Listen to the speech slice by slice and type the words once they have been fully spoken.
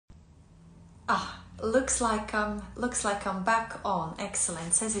Looks like I'm back on.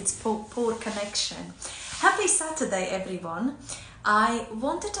 Excellent. Says it's poor connection. Happy Saturday, everyone. I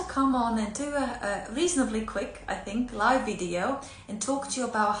wanted to come on and do a reasonably quick, I think, live video and talk to you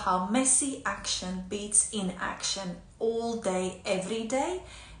about how messy action beats inaction all day, every day,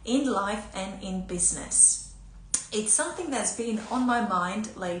 in life and in business. It's something that's been on my mind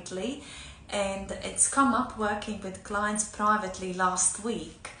lately, and it's come up working with clients privately last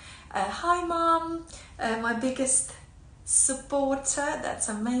week. Hi Mom, my biggest supporter, that's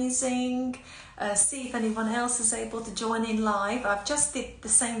amazing. See if anyone else is able to join in live. I've just did the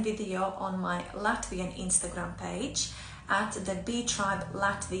same video on my Latvian Instagram page at the B Tribe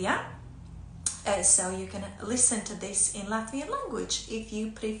Latvia. So you can listen to this in Latvian language if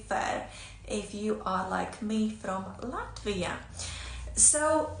you prefer, if you are like me from Latvia.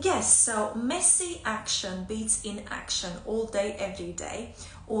 So yes, so messy action beats inaction all day, every day.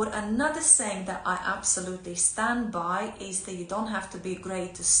 Or another saying that I absolutely stand by is that you don't have to be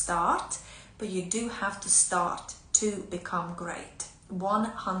great to start, but you do have to start to become great.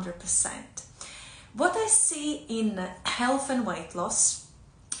 100%. What I see in health and weight loss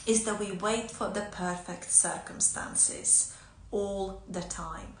is that we wait for the perfect circumstances all the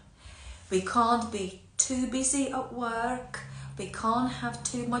time. We can't be too busy at work. We can't have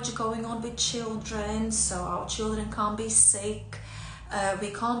too much going on with children, so our children can't be sick. We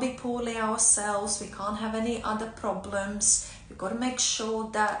can't be poorly ourselves. We can't have any other problems. We've got to make sure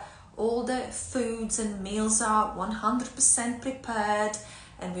that all the foods and meals are 100% prepared,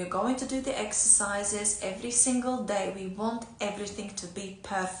 and we're going to do the exercises every single day. We want everything to be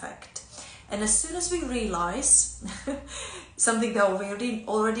perfect. And as soon as we realize something that we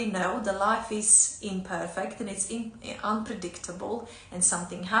already know, the life is imperfect and it's unpredictable, and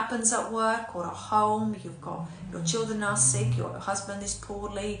something happens at work or at home, your children are sick, your husband is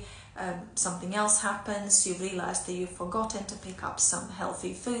poorly, something else happens, you realize that you've forgotten to pick up some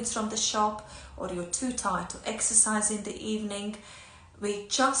healthy foods from the shop, or you're too tired to exercise in the evening, we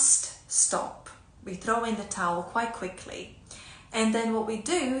just stop. We throw in the towel quite quickly. And then what we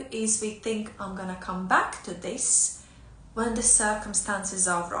do is we think, I'm going to come back to this when the circumstances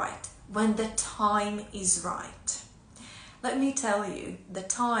are right, when the time is right. Let me tell you, the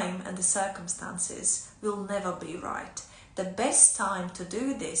time and the circumstances will never be right. The best time to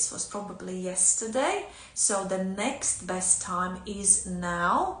do this was probably yesterday, so the next best time is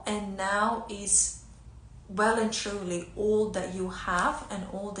now, and now is well and truly all that you have and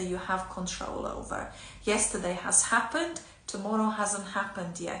all that you have control over. Yesterday has happened. Tomorrow hasn't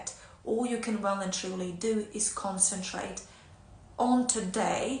happened yet. All you can well and truly do is concentrate on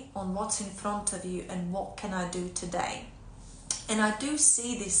today, on what's in front of you and what can I do today. And I do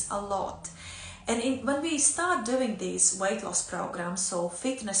see this a lot. And when we start doing these weight loss programs or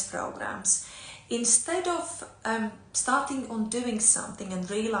fitness programs, instead of starting on doing something and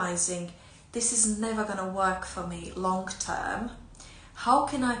realizing this is never going to work for me long term, how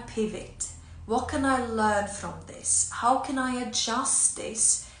can I pivot? What can I learn from this? How can I adjust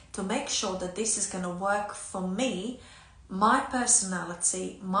this to make sure that this is going to work for me, my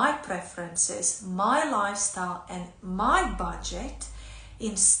personality, my preferences, my lifestyle and my budget?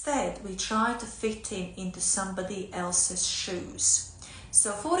 Instead, we try to fit into somebody else's shoes.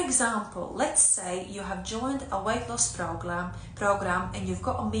 So for example, let's say you have joined a weight loss program and you've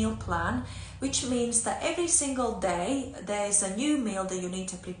got a meal plan, which means that every single day there's a new meal that you need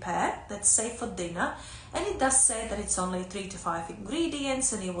to prepare, let's say for dinner, and it does say that it's only 3 to 5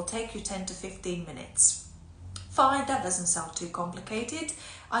 ingredients and it will take you 10 to 15 minutes. Fine, that doesn't sound too complicated.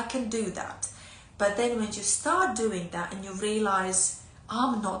 I can do that. But then when you start doing that and you realize,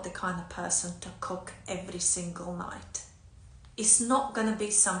 I'm not the kind of person to cook every single night. It's not going to be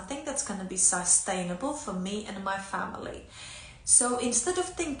something that's going to be sustainable for me and my family. So instead of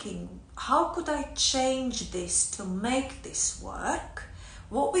thinking, how could I change this to make this work?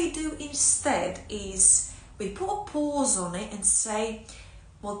 What we do instead is we put a pause on it and say,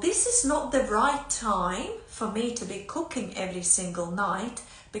 well, this is not the right time for me to be cooking every single night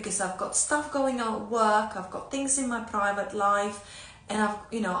because I've got stuff going on at work, I've got things in my private life, and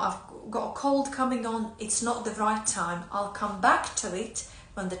I've got a cold coming on. It's not the right time. I'll come back to it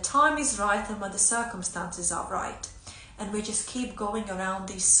when the time is right and when the circumstances are right. And we just keep going around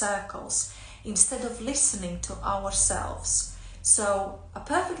these circles instead of listening to ourselves. So a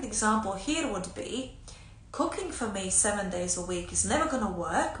perfect example here would be, cooking for me 7 days a week is never going to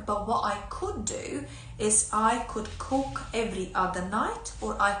work, but what I could do is I could cook every other night,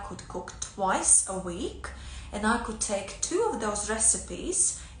 or I could cook twice a week, and I could take 2 of those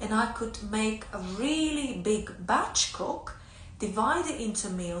recipes and I could make a really big batch cook divide it into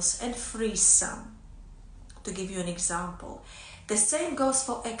meals and freeze some. To give you an example, the same goes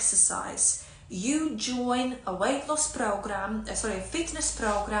for exercise. You join a weight loss program, a fitness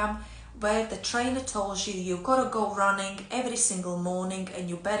program, where the trainer tells you you've got to go running every single morning and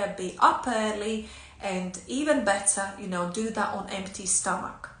you better be up early, and even better, do that on empty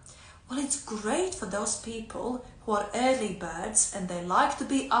stomach. Well, it's great for those people who are early birds and they like to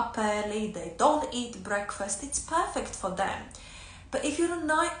be up early, they don't eat breakfast, it's perfect for them. But if you're a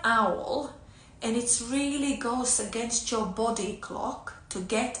night owl and it really goes against your body clock to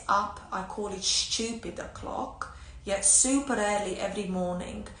get up, I call it stupid o'clock, yet super early every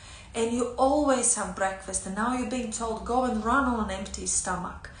morning, and you always have breakfast and now you're being told go and run on an empty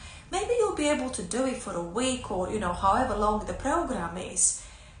stomach, maybe you'll be able to do it for a week or however long the program is,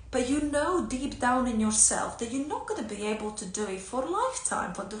 but deep down in yourself that you're not going to be able to do it for a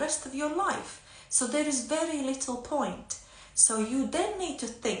lifetime, for the rest of your life. So there is very little point. So you then need to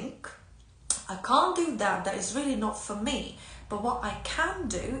think, I can't do that, that is really not for me. But what I can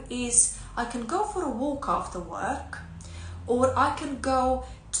do is I can go for a walk after work, or I can go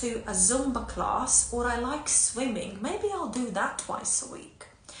to a Zumba class, or I like swimming, maybe I'll do that twice a week.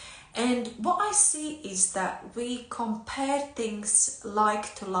 And what I see is that we compare things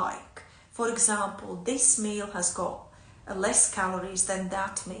like to like. For example, this meal has got less calories than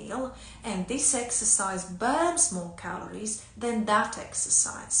that meal, and this exercise burns more calories than that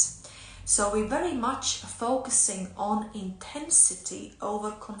exercise. So we're very much focusing on intensity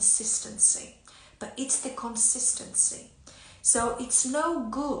over consistency, but it's the consistency. So it's no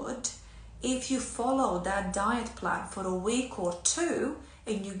good if you follow that diet plan for a week or two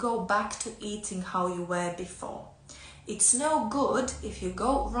and you go back to eating how you were before. It's no good if you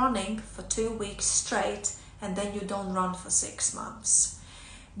go running for 2 weeks straight and then you don't run for 6 months.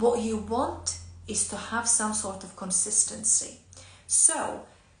 What you want is to have some sort of consistency. So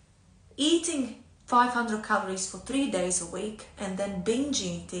eating 500 calories for 3 days a week and then binge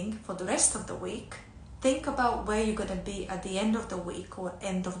eating for the rest of the week, think about where you're going to be at the end of the week or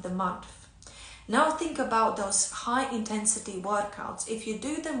end of the month. Now think about those high intensity workouts. If you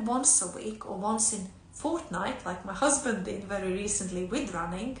do them once a week or once in fortnight, like my husband did very recently with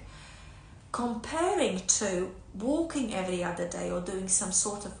running, comparing to walking every other day or doing some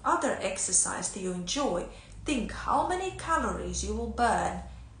sort of other exercise that you enjoy, think how many calories you will burn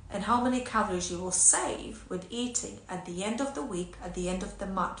and how many calories you will save with eating at the end of the week, at the end of the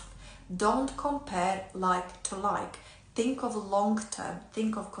month. Don't compare like to like. Think of long term,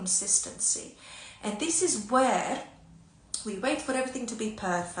 think of consistency. And this is where we wait for everything to be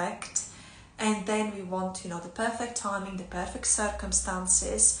perfect, and then we want, the perfect timing, the perfect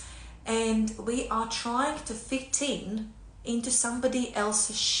circumstances, and we are trying to fit into somebody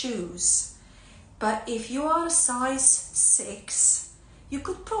else's shoes. But if you are a size 6, you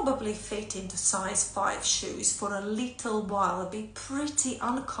could probably fit into size 5 shoes for a little while. It'd be pretty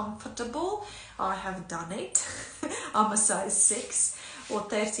uncomfortable. I have done it. I'm a size 6 or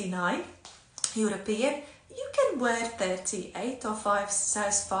 39 European. You can wear 38 or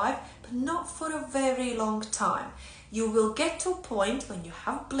size 5, but not for a very long time. You will get to a point when you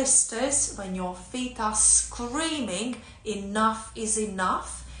have blisters, when your feet are screaming, enough is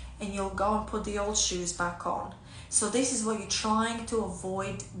enough, and you'll go and put the old shoes back on. So this is what you're trying to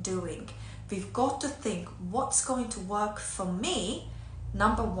avoid doing. We've got to think what's going to work for me,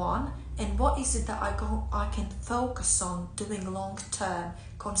 number one, and what is it that I can focus on doing long term,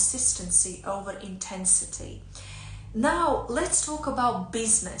 consistency over intensity. Now let's talk about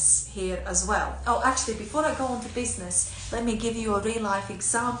business here as well. Oh, actually, before I go on to business, let me give you a real life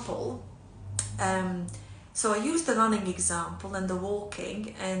example. So I used the running example and the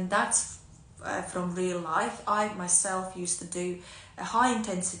walking, and that's from real life. I myself used to do a high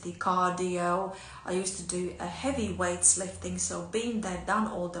intensity cardio. I used to do a heavy weights lifting, so been there, done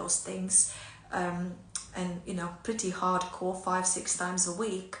all those things, and pretty hardcore 5-6 times a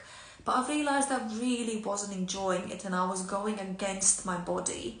week. But I realized I really wasn't enjoying it and I was going against my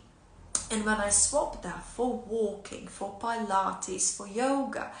body. And when I swapped that for walking, for Pilates, for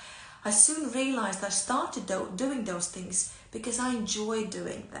yoga, I soon realized I started doing those things because I enjoy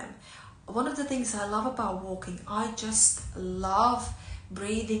doing them. One of the things I love about walking, I just love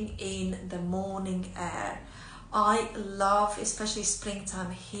breathing in the morning air. I love, especially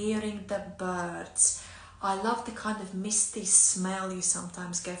springtime, hearing the birds. I love the kind of misty smell you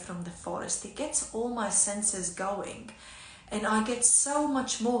sometimes get from the forest. It gets all my senses going, and I get so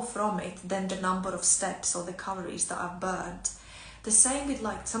much more from it than the number of steps or the calories that I've burned. The same with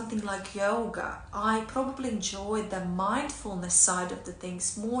something like yoga. I probably enjoy the mindfulness side of the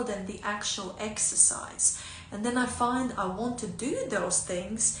things more than the actual exercise. And then I find I want to do those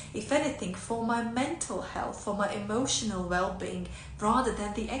things, if anything, for my mental health, for my emotional well-being, rather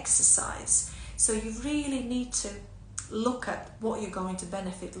than the exercise. So you really need to look at what you're going to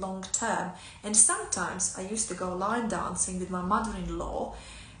benefit long term. And sometimes I used to go line dancing with my mother-in-law,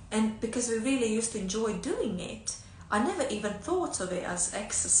 and because we really used to enjoy doing it, I never even thought of it as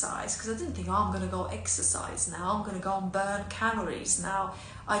exercise, because I didn't think, oh, I'm going to go exercise now, I'm going to go and burn calories now.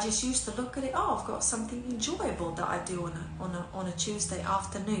 I just used to look at it, oh, I've got something enjoyable that I do on a Tuesday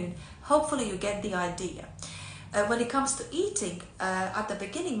afternoon. Hopefully you get the idea. When it comes to eating, at the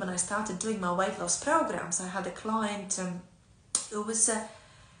beginning when I started doing my weight loss programs, I had a client who was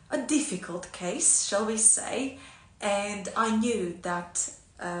a difficult case, shall we say, and I knew that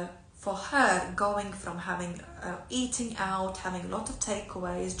for her, going from having eating out, having a lot of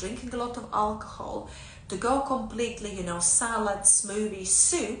takeaways, drinking a lot of alcohol, to go completely, salads, smoothies,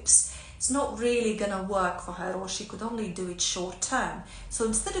 soups, it's not really gonna work for her, or she could only do it short term. So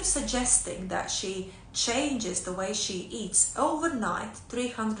instead of suggesting that she changes the way she eats overnight,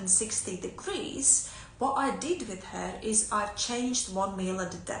 360 degrees, what I did with her is I changed one meal a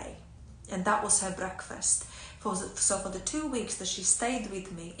day, and that was her breakfast. So for the 2 weeks that she stayed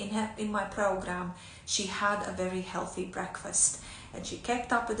with me in my program, she had a very healthy breakfast, and she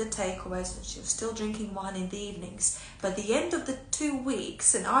kept up with the takeaways, and she was still drinking wine in the evenings. But at the end of the 2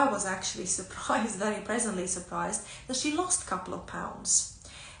 weeks, and I was actually surprised, very pleasantly surprised, that she lost a couple of pounds.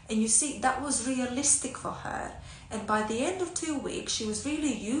 And you see, that was realistic for her. And by the end of 2 weeks, she was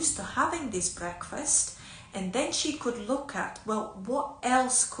really used to having this breakfast, and then she could look at, well, what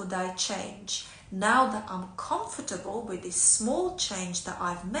else could I change? Now that I'm comfortable with this small change that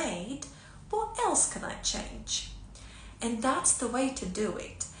I've made, what else can I change? And that's the way to do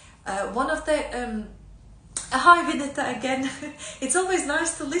it. One of the... hi Vinita again. It's always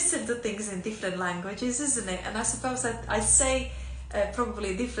nice to listen to things in different languages, isn't it? And I suppose that I say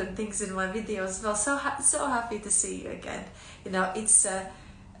probably different things in my videos as well. So happy to see you again. It's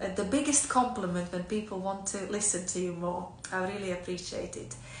the biggest compliment when people want to listen to you more. I really appreciate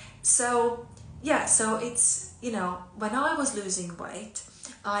it. So yeah, so it's, when I was losing weight,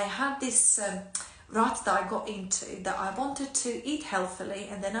 I had this rut that I got into, that I wanted to eat healthily,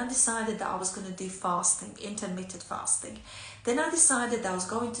 and then I decided that I was going to do fasting, intermittent fasting. Then I decided that I was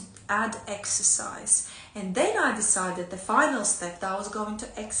going to add exercise, and then I decided the final step that I was going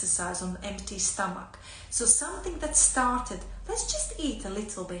to exercise on an empty stomach. So something that started, let's just eat a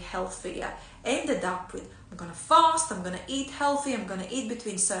little bit healthier, ended up with, I'm going to fast, I'm going to eat healthy, I'm going to eat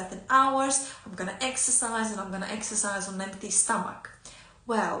between certain hours, I'm going to exercise, and I'm going to exercise on an empty stomach.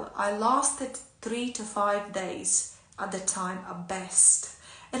 Well, I lasted 3 to 5 days at the time at best,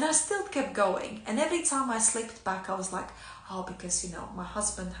 and I still kept going. And every time I slipped back, I was like, oh, because my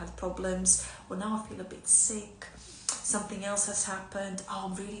husband had problems, well, now I feel a bit sick, something else has happened, oh,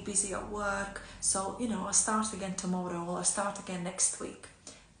 I'm really busy at work, so I'll start again tomorrow, or I'll start again next week.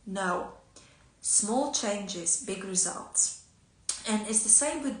 No, small changes, big results. And it's the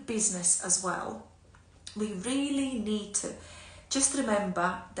same with business as well. We really need to just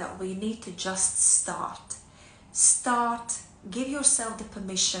remember that we need to just start, give yourself the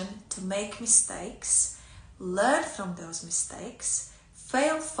permission to make mistakes, learn from those mistakes,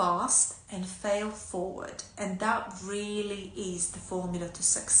 fail fast and fail forward. And that really is the formula to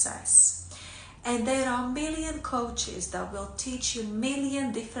success. And there are a million coaches that will teach you a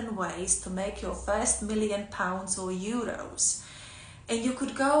million different ways to make your first £1 million or euros. And you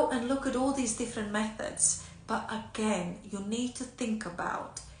could go and look at all these different methods. But again, you need to think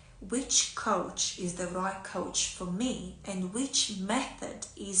about which coach is the right coach for me, and which method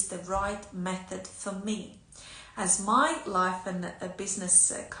is the right method for me. As my life and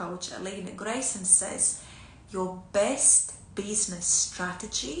business coach, Alina Grayson, says, your best business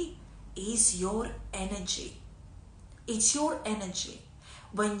strategy is your energy. It's your energy.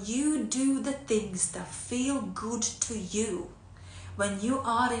 When you do the things that feel good to you, when you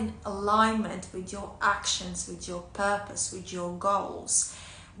are in alignment with your actions, with your purpose, with your goals,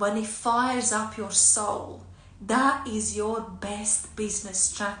 when it fires up your soul, that is your best business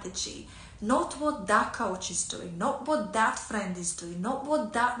strategy. Not what that coach is doing, not what that friend is doing, not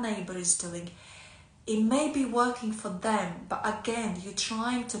what that neighbor is doing. It may be working for them, but again, you're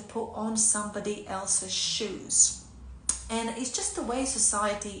trying to put on somebody else's shoes. And it's just the way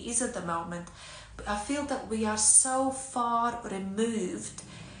society is at the moment. I feel that we are so far removed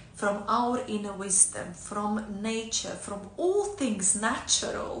from our inner wisdom, from nature, from all things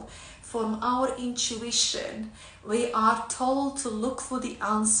natural, from our intuition. We are told to look for the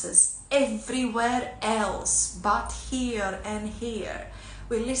answers everywhere else but here and here.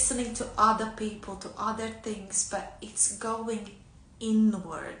 we're listening to other people, to other things, but it's going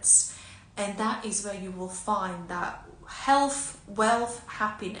inwards. And that is where you will find that health, wealth,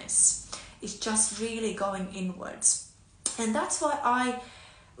 happiness is just really going inwards. And that's why I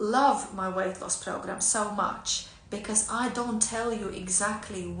love my weight loss program so much, because I don't tell you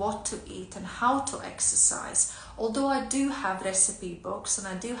exactly what to eat and how to exercise. Although I do have recipe books and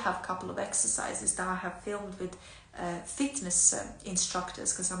I do have a couple of exercises that I have filmed with fitness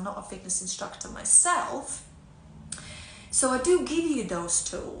instructors, because I'm not a fitness instructor myself. So I do give you those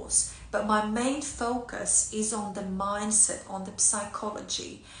tools, but my main focus is on the mindset, on the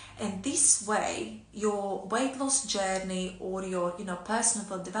psychology. And this way, your weight loss journey or your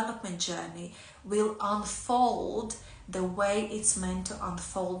personal development journey will unfold the way it's meant to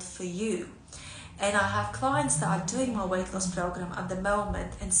unfold for you. And I have clients that are doing my weight loss program at the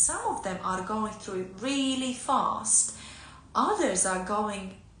moment, and some of them are going through it really fast. Others are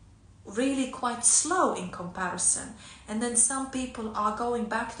going really quite slow in comparison. And then some people are going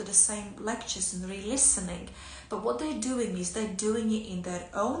back to the same lectures and re-listening. But what they're doing is they're doing it in their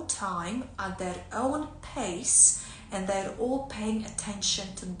own time, at their own pace, and they're all paying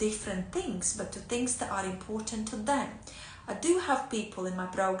attention to different things, but to things that are important to them. I do have people in my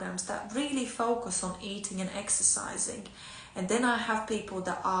programs that really focus on eating and exercising. And then I have people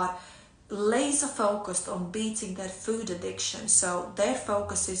that are laser focused on beating their food addiction. So their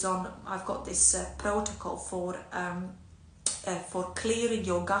focus is on, I've got this protocol for clearing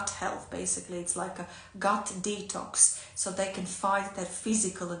your gut health. Basically, it's like a gut detox, so they can fight their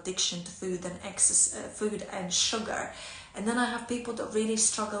physical addiction to food and food and sugar. And then I have people that really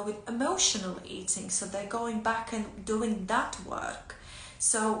struggle with emotional eating, so they're going back and doing that work.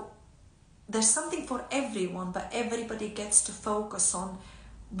 So there's something for everyone, but everybody gets to focus on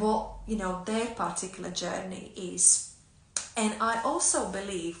what their particular journey is. And I also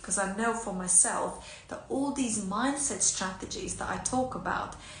believe, because I know for myself, that all these mindset strategies that I talk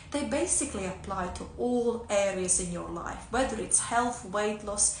about, they basically apply to all areas in your life, whether it's health, weight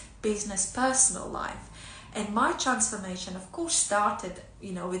loss, business, personal life. And my transformation, of course, started,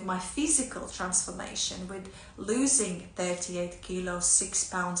 with my physical transformation, with losing 38 kilos, 6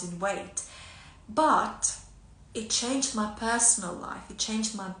 pounds in weight. But it changed my personal life, it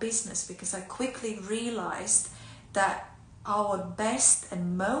changed my business, because I quickly realized that our best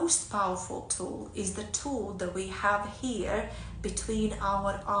and most powerful tool is the tool that we have here between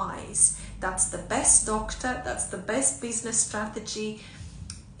our eyes. That's the best doctor, that's the best business strategy.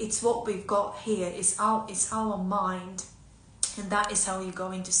 It's what we've got here, it's our mind, and that is how you're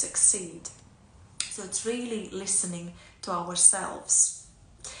going to succeed. So it's really listening to ourselves.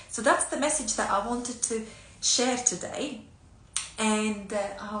 So that's the message that I wanted to share today. And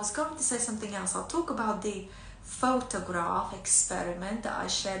I was going to say something else. I'll talk about the photograph experiment that I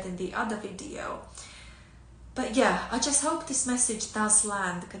shared in the other video. But yeah, I just hope this message does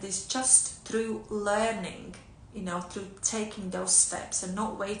land, because it's just through learning, through taking those steps and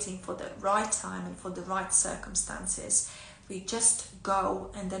not waiting for the right time and for the right circumstances. We just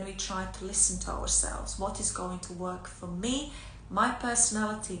go and then we try to listen to ourselves. What is going to work for me, my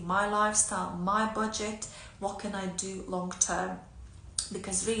personality, my lifestyle, my budget? What can I do long term?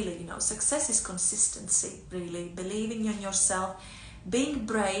 Because really, success is consistency, really. Believing in yourself, being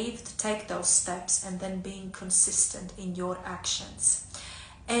brave to take those steps, and then being consistent in your actions.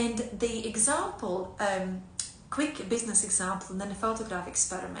 And the example, quick business example, and then a photograph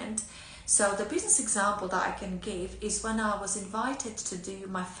experiment. So the business example that I can give is when I was invited to do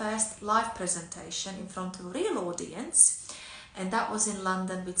my first live presentation in front of a real audience. And that was in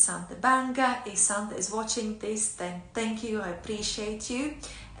London with Santa Banga. If Santa is watching this, then thank you, I appreciate you.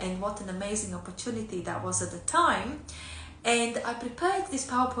 And what an amazing opportunity that was at the time. And I prepared this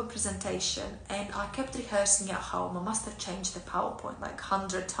PowerPoint presentation and I kept rehearsing at home. I must have changed the PowerPoint like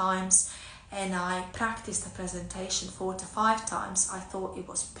 100 times. And I practiced the presentation 4 to 5 times. I thought it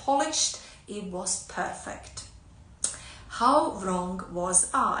was polished, it was perfect. How wrong was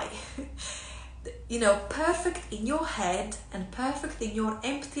I? Perfect in your head and perfect in your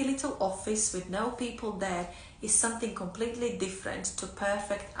empty little office with no people there is something completely different to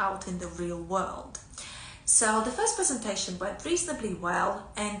perfect out in the real world. So the first presentation went reasonably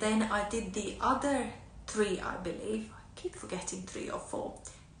well, and then I did the other 3, I believe. I keep forgetting 3 or 4.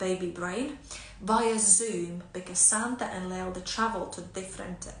 Baby brain, via Zoom, because Santa and Leo, they travel to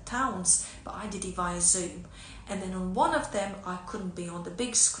different towns, but I did it via Zoom. And then on one of them, I couldn't be on the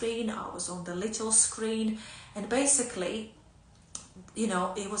big screen, I was on the little screen, and basically,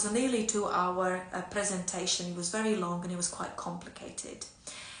 it was a nearly 2-hour presentation. It was very long and it was quite complicated.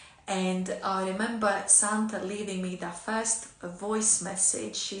 And I remember Santa leaving me that first voice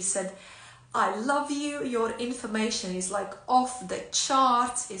message. She said, I love you, your information is like off the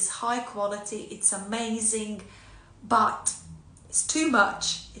charts, it's high quality, it's amazing, but it's too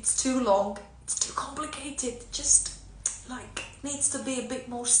much, it's too long, it's too complicated, just like needs to be a bit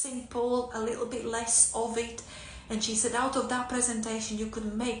more simple, a little bit less of it. And she said out of that presentation you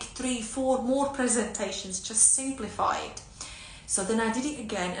could make 3-4 more presentations, just simplify it. So then I did it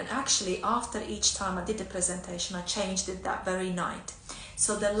again, and actually after each time I did the presentation I changed it that very night.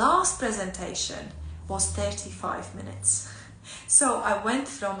 So the last presentation was 35 minutes. So I went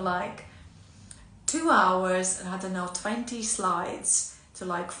from like 2 hours and I don't know 20 slides to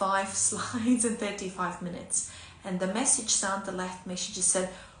like 5 slides and 35 minutes. And the message Santa left me, she just said,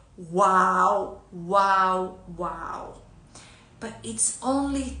 wow, wow, wow. But it's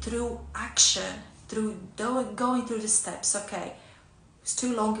only through action, through going through the steps. Okay, it's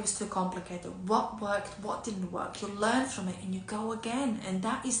too long, it was too complicated. What worked, what didn't work? You learn from it and you go again. And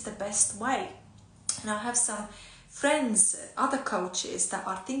that is the best way. And I have some friends, other coaches that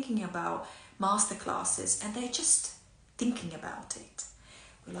are thinking about masterclasses, and they're just thinking about it.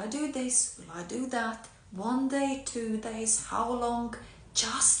 Will I do this? Will I do that? 1 day, 2 days, how long?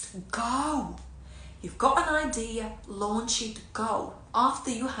 Just go. You've got an idea, launch it, go. After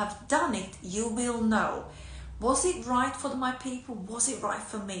you have done it, you will know. Was it right for my people? Was it right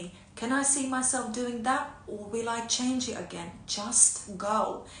for me? Can I see myself doing that, or will I change it again? Just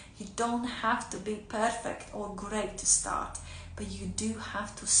go. You don't have to be perfect or great to start, but you do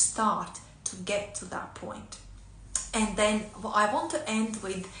have to start to get to that point. And then I want to end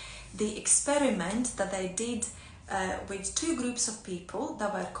with the experiment that they did with 2 groups of people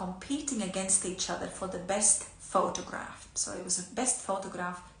that were competing against each other for the best photograph. So it was a best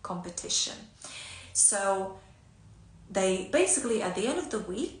photograph competition. So they basically at the end of the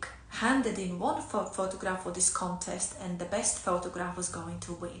week handed in one photograph for this contest, and the best photograph was going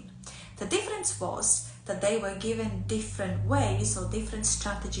to win. The difference was that they were given different ways or different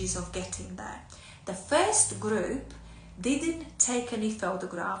strategies of getting there. The first group didn't take any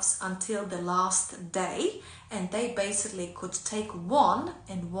photographs until the last day, and they basically could take one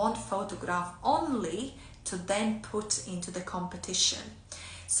photograph only to then put into the competition.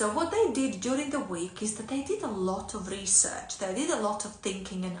 So what they did during the week is that they did a lot of research. They did a lot of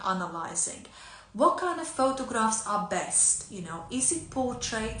thinking and analyzing. What kind of photographs are best? You know, is it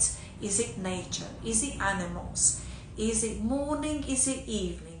portraits? Is it nature? Is it animals? Is it morning? Is it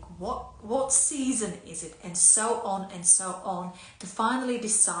evening? What season is it? And so on, to finally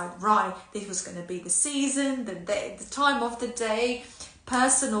decide, right, this was going to be the season, the day, the time of the day,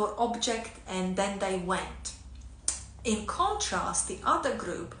 person or object, and then they went. In contrast, the other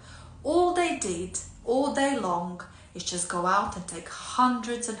group, all they did all day long is just go out and take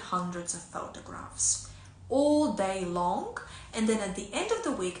hundreds and hundreds of photographs all day long, and then at the end of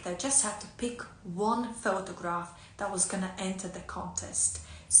the week they just had to pick one photograph that was going to enter the contest.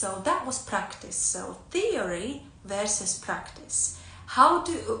 So that was practice. So theory versus practice.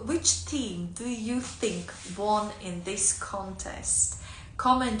 Which team do you think won in this contest?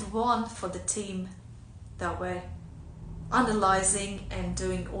 Comment 1 for the team that were analyzing and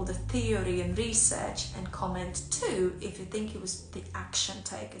doing all the theory and research, and comment 2 if you think it was the action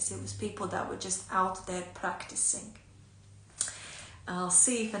takers. It was people that were just out there practicing. I'll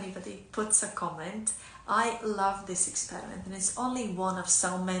see if anybody puts a comment. I love this experiment, and it's only one of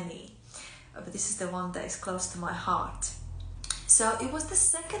so many, but this is the one that is close to my heart. So it was the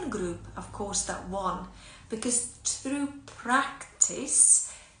second group, of course, that won, because through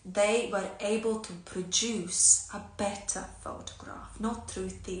practice they were able to produce a better photograph, not through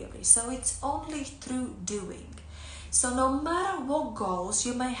theory. So it's only through doing. So no matter what goals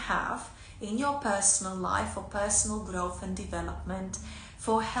you may have in your personal life or personal growth and development,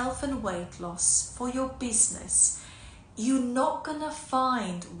 for health and weight loss, for your business, you're not gonna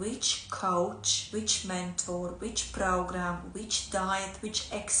find which coach, which mentor, which program, which diet, which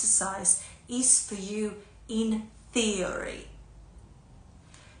exercise is for you in theory.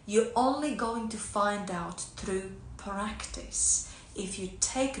 You're only going to find out through practice if you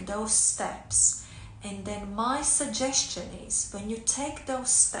take those steps. And then my suggestion is, when you take those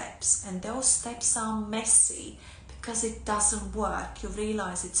steps, and those steps are messy because it doesn't work, you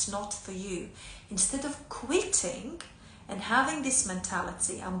realize it's not for you, instead of quitting and having this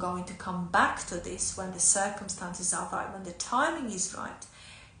mentality, I'm going to come back to this when the circumstances are right, when the timing is right,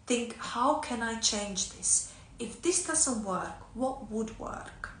 think, how can I change this? If this doesn't work, what would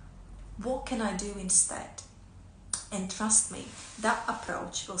work? What can I do instead? And trust me, that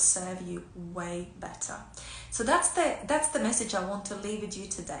approach will serve you way better. So that's the message I want to leave with you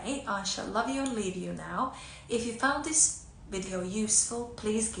today. I shall love you and leave you now. If you found this video useful,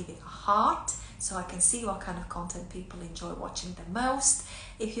 please give it a heart so I can see what kind of content people enjoy watching the most.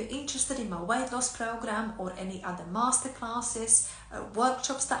 If you're interested in my weight loss program or any other masterclasses,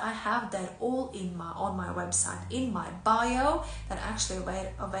 workshops that I have, they're all on my website, in my bio. They're actually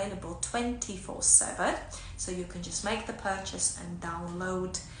available 24/7, so you can just make the purchase and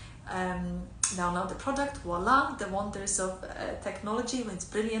download the product. Voila, the wonders of technology, when it's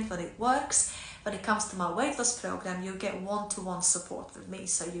brilliant, when it works. When it comes to my weight loss program, you get one-to-one support with me.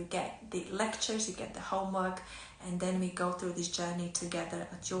 So you get the lectures, you get the homework, and then we go through this journey together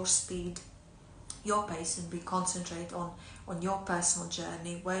at your speed, your pace, and we concentrate on your personal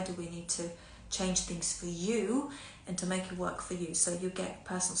journey. Where do we need to change things for you and to make it work for you? So you get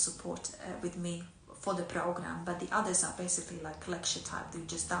personal support with me for the program, but the others are basically like lecture type. You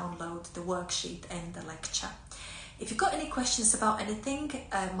just download the worksheet and the lecture. If you've got any questions about anything,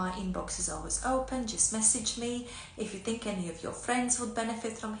 my inbox is always open. Just message me. If you think any of your friends would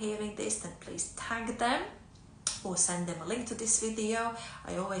benefit from hearing this, then please tag them or send them a link to this video.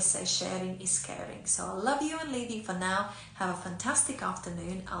 I always say sharing is caring. So I love you and leave you for now. Have a fantastic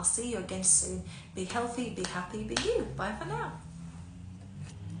afternoon. I'll see you again soon. Be healthy, be happy, be you. Bye for now.